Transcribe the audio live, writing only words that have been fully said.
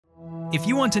If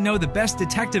you want to know the best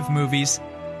detective movies,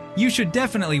 you should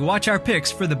definitely watch our picks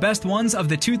for the best ones of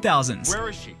the 2000s. Where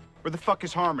is she? Where the fuck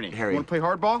is Harmony? Harry. You want to play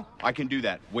hardball? I can do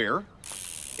that. Where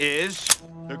is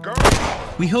the girl?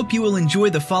 We hope you will enjoy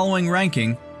the following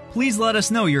ranking. Please let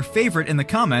us know your favorite in the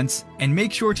comments, and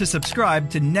make sure to subscribe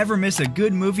to never miss a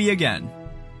good movie again.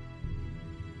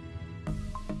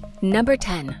 Number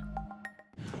 10.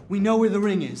 We know where the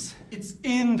ring is. It's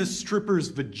in the stripper's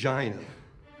vagina.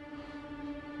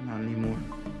 Not anymore.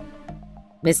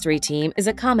 Mystery Team is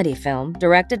a comedy film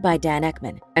directed by Dan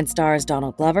Ekman and stars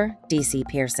Donald Glover, D.C.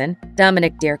 Pearson,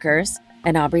 Dominic Dierkers,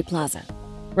 and Aubrey Plaza.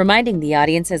 Reminding the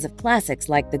audiences of classics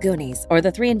like The Goonies or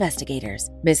The Three Investigators,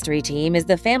 Mystery Team is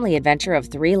the family adventure of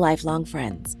three lifelong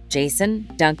friends, Jason,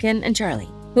 Duncan, and Charlie,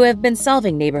 who have been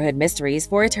solving neighborhood mysteries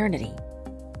for eternity.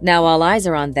 Now all eyes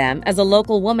are on them as a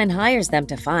local woman hires them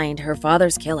to find her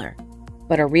father's killer.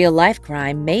 But a real-life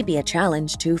crime may be a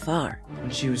challenge too far. When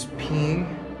she was peeing,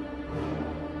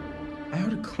 I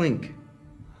heard a clink.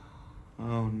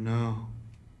 Oh no.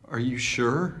 Are you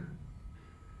sure?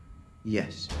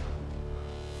 Yes.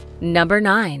 Number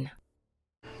 9.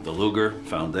 The Luger,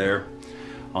 found there,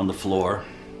 on the floor,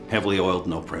 heavily oiled,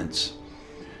 no prints.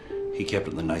 He kept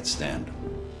it in the nightstand.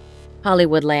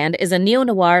 Hollywoodland is a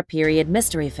neo-noir period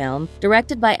mystery film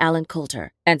directed by Alan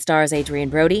Coulter and stars Adrian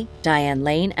Brody, Diane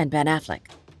Lane, and Ben Affleck.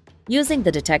 Using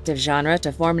the detective genre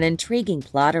to form an intriguing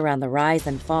plot around the rise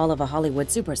and fall of a Hollywood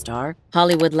superstar,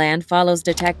 Hollywoodland follows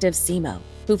Detective Simo,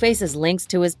 who faces links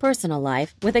to his personal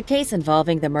life with a case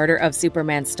involving the murder of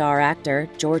Superman star actor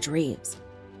George Reeves.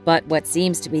 But what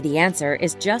seems to be the answer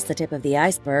is just the tip of the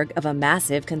iceberg of a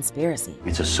massive conspiracy.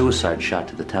 It's a suicide shot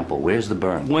to the temple. Where's the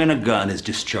burn? When a gun is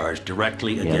discharged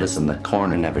directly against... Yeah, listen, the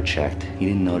coroner never checked. He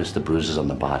didn't notice the bruises on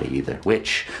the body either,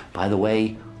 which, by the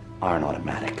way, aren't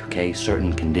automatic, okay?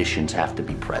 Certain conditions have to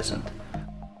be present.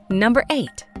 Number 8.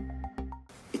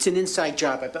 It's an inside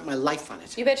job. I bet my life on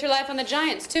it. You bet your life on the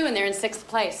Giants, too, and they're in 6th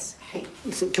place. Hey,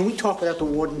 listen, can we talk without the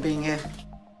warden being here?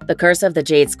 The Curse of the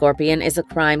Jade Scorpion is a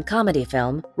crime comedy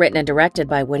film written and directed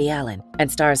by Woody Allen and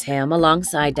stars him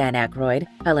alongside Dan Aykroyd,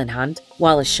 Helen Hunt,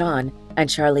 Wallace Shawn, and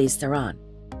Charlize Theron.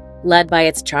 Led by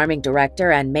its charming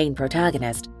director and main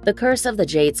protagonist, The Curse of the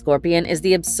Jade Scorpion is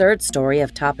the absurd story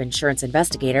of top insurance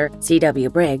investigator C.W.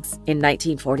 Briggs in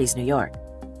 1940s New York.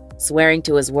 Swearing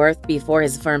to his worth before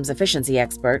his firm's efficiency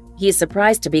expert, he is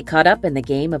surprised to be caught up in the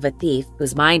game of a thief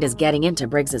whose mind is getting into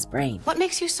Briggs's brain. What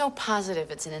makes you so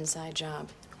positive it's an inside job?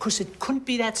 Because it couldn't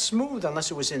be that smooth unless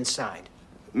it was inside.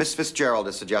 Miss Fitzgerald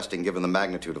is suggesting, given the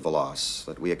magnitude of the loss,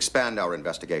 that we expand our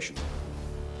investigation.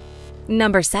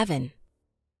 Number 7.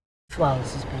 Well,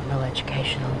 this has been real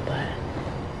educational, but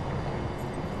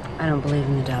I don't believe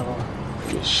in the devil.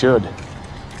 You should.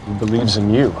 He believes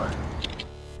in you.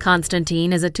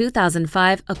 Constantine is a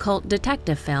 2005 occult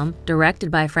detective film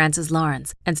directed by Francis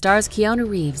Lawrence and stars Keanu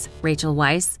Reeves, Rachel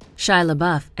Weisz, Shia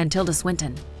LaBeouf, and Tilda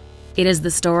Swinton. It is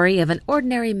the story of an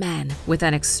ordinary man with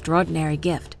an extraordinary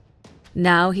gift.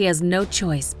 Now he has no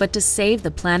choice but to save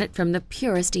the planet from the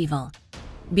purest evil.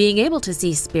 Being able to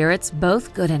see spirits,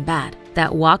 both good and bad,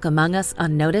 that walk among us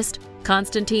unnoticed,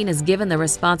 Constantine is given the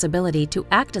responsibility to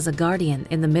act as a guardian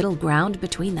in the middle ground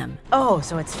between them. Oh,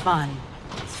 so it's fun.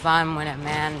 It's fun when a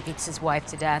man beats his wife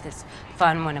to death. It's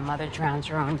fun when a mother drowns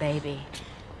her own baby.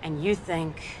 And you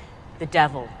think the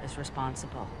devil is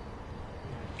responsible.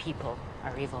 People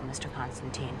are evil, Mr.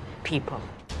 Constantine. People.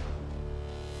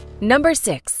 Number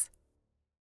 6.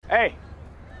 Hey!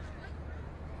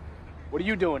 What are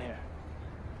you doing here?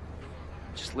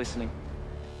 Just listening.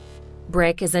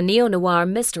 Brick is a neo-noir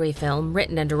mystery film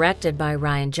written and directed by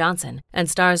Ryan Johnson and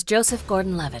stars Joseph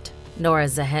Gordon-Levitt, Nora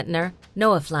Zahentner,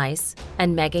 Noah Fleiss,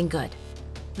 and Megan Good.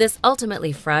 This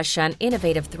ultimately fresh and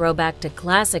innovative throwback to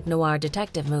classic noir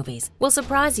detective movies will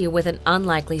surprise you with an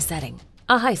unlikely setting,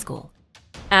 a high school.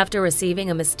 After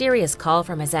receiving a mysterious call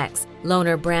from his ex,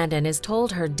 loner Brandon is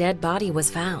told her dead body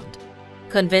was found.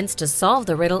 Convinced to solve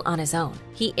the riddle on his own,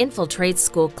 he infiltrates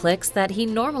school cliques that he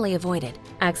normally avoided,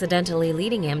 accidentally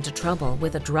leading him to trouble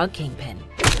with a drug kingpin.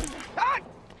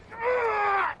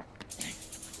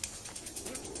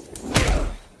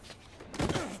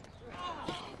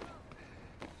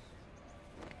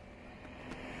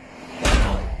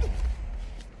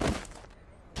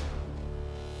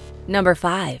 Number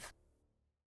 5.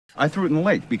 I threw it in the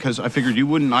lake because I figured you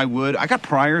wouldn't, I would. I got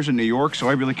priors in New York, so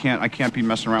I can't be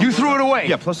messing around. You threw it away?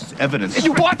 Yeah, plus it's evidence.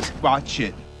 You what? Watch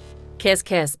it. Kiss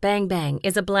Kiss Bang Bang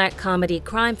is a black comedy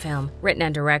crime film written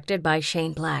and directed by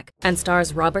Shane Black and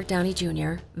stars Robert Downey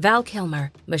Jr., Val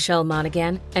Kilmer, Michelle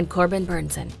Monaghan, and Corbin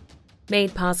Burnson.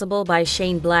 Made possible by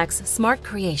Shane Black's smart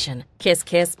creation, Kiss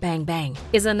Kiss Bang Bang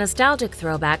is a nostalgic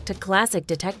throwback to classic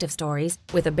detective stories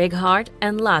with a big heart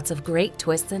and lots of great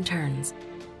twists and turns.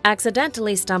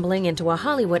 Accidentally stumbling into a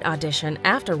Hollywood audition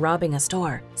after robbing a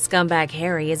store, scumbag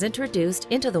Harry is introduced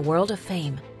into the world of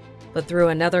fame, but through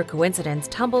another coincidence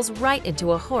tumbles right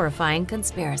into a horrifying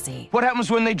conspiracy. What happens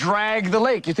when they drag the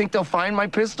lake? You think they'll find my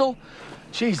pistol?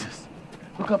 Jesus.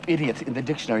 Look up idiot in the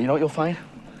dictionary. You know what you'll find?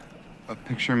 A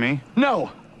picture of me?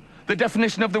 No! The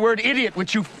definition of the word idiot,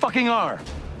 which you fucking are.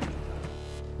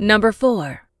 Number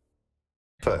 4.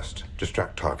 First,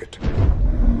 distract target.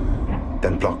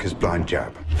 Then block his blind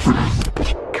jab.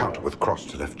 Counter with cross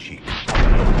to left cheek.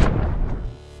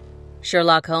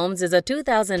 Sherlock Holmes is a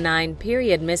 2009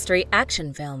 period mystery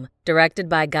action film directed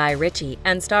by Guy Ritchie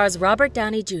and stars Robert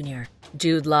Downey Jr.,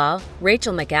 Jude Law,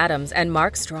 Rachel McAdams, and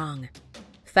Mark Strong.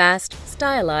 Fast,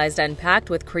 stylized, and packed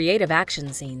with creative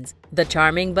action scenes, the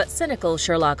charming but cynical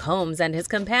Sherlock Holmes and his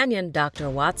companion, Dr.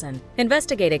 Watson,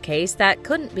 investigate a case that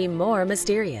couldn't be more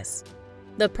mysterious.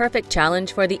 The perfect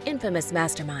challenge for the infamous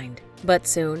mastermind. But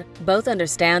soon, both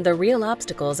understand the real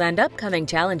obstacles and upcoming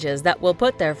challenges that will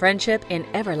put their friendship in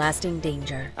everlasting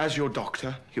danger. As your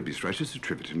doctor, he'll be straight as a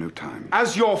trivet in no time.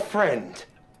 As your friend.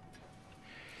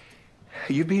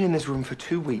 You've been in this room for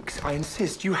 2 weeks. I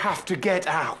insist you have to get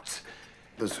out.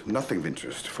 There's nothing of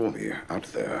interest for me out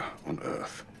there on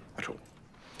Earth at all.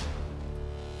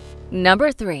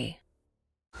 Number 3.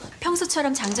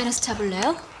 평소처럼 장전해서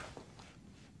잡을래요?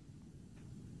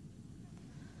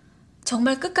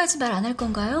 정말 끝까지 말 안 할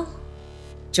건가요?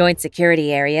 Joint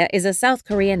Security Area is a South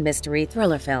Korean mystery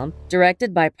thriller film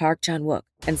directed by Park Chan-wook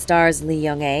and stars Lee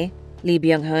Young-ae, Lee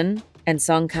Byung-hun, and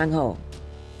Song Kang-ho.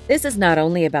 This is not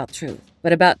only about truth,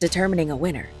 but about determining a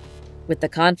winner. With the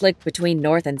conflict between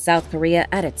North and South Korea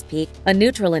at its peak, a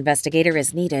neutral investigator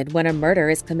is needed when a murder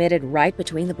is committed right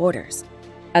between the borders.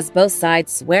 As both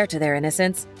sides swear to their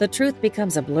innocence, the truth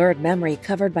becomes a blurred memory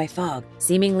covered by fog,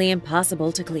 seemingly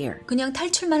impossible to clear. 그냥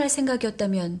탈출만 할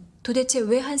생각이었다면 도대체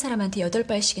왜 한 사람한테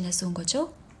 8발씩이나 쏜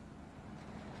거죠?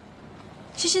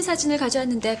 시신 사진을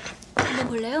가져왔는데 한번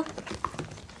볼래요?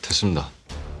 됐습니다.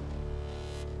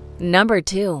 Number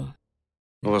 2.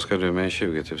 Och vad ska du med en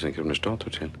 20 000 kronors dator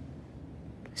till?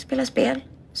 Spela spel,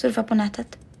 surfa på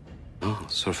nätet. Ja,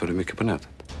 surfar du mycket på nätet?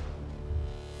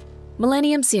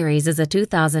 Millennium Series is a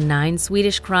 2009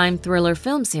 Swedish crime thriller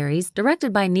film series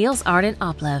directed by Niels Arden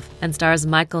Oplev and stars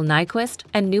Michael Nyqvist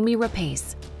and Noomi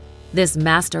Rapace. This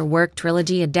masterwork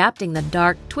trilogy adapting the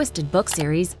dark, twisted book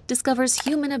series discovers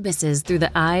human abysses through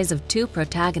the eyes of 2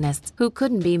 protagonists who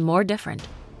couldn't be more different.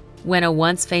 When a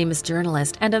once famous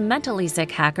journalist and a mentally sick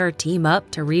hacker team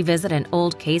up to revisit an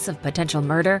old case of potential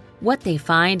murder, what they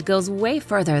find goes way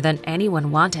further than anyone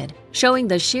wanted, showing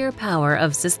the sheer power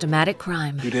of systematic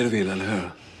crime. Det är det du vill, eller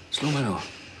hur? Slå mig då.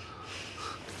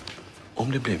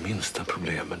 Om det blir minsta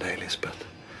problem med dig, Lisbeth,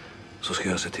 så ska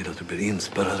jag se till att du blir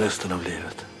inspärrad resten av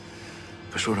livet.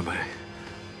 Förstår du mig?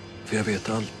 För jag vet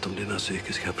allt om dina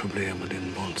psykiska problem och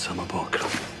din våldsamma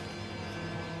bakgrund.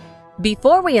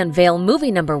 Before we unveil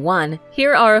movie number 1,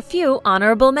 here are a few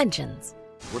honorable mentions.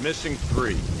 We're missing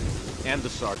 3. And the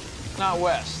sergeant. Not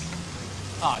West.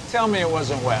 Oh, tell me it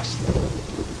wasn't West.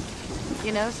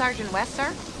 You know Sergeant West,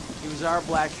 sir? He was our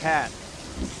black hat.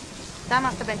 That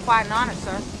must have been quite an honor,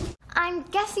 sir. I'm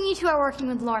guessing you two are working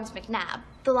with Lawrence McNabb,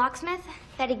 the locksmith,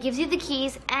 that he gives you the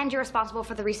keys and you're responsible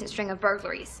for the recent string of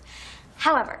burglaries.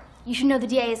 However, you should know the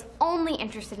DA is only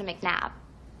interested in McNabb.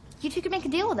 You two could make a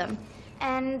deal with him.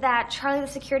 And that Charlie the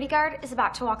security guard is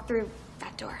about to walk through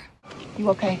that door. You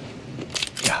okay?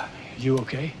 Yeah, you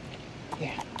okay?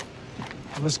 Yeah.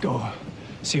 Let's go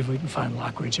see if we can find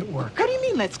Lockridge at work. What do you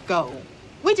mean, let's go?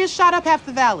 We just shot up half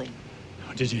the valley.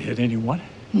 Did you hit anyone?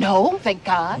 No, thank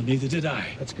God. Well, neither did I.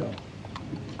 Let's go.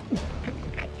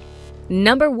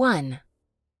 Number 1.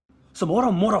 Some other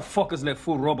motherfuckers let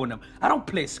fool rob on them. I don't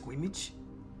play scrimmage.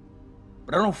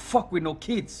 But I don't fuck with no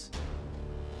kids.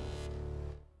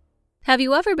 Have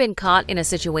you ever been caught in a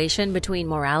situation between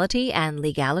morality and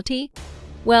legality?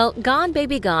 Well, Gone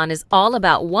Baby Gone is all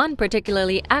about one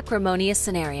particularly acrimonious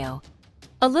scenario.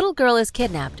 A little girl is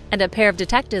kidnapped, and a pair of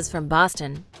detectives from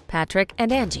Boston, Patrick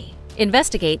and Angie,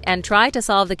 investigate and try to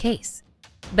solve the case.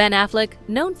 Ben Affleck,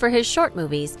 known for his short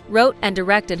movies, wrote and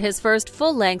directed his first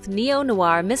full-length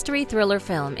neo-noir mystery thriller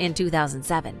film in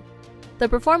 2007. The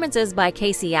performances by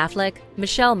Casey Affleck,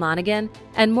 Michelle Monaghan,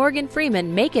 and Morgan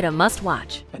Freeman make it a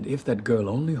must-watch. And if that girl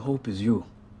only hope is you,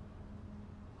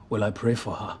 well, I pray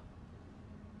for her.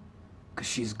 'Cause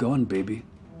she's gone, baby.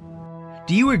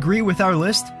 Do you agree with our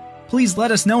list? Please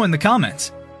let us know in the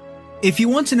comments. If you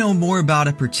want to know more about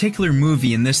a particular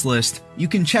movie in this list, you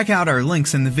can check out our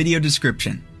links in the video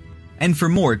description. And for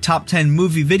more top 10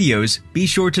 movie videos, be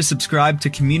sure to subscribe to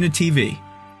communiTV.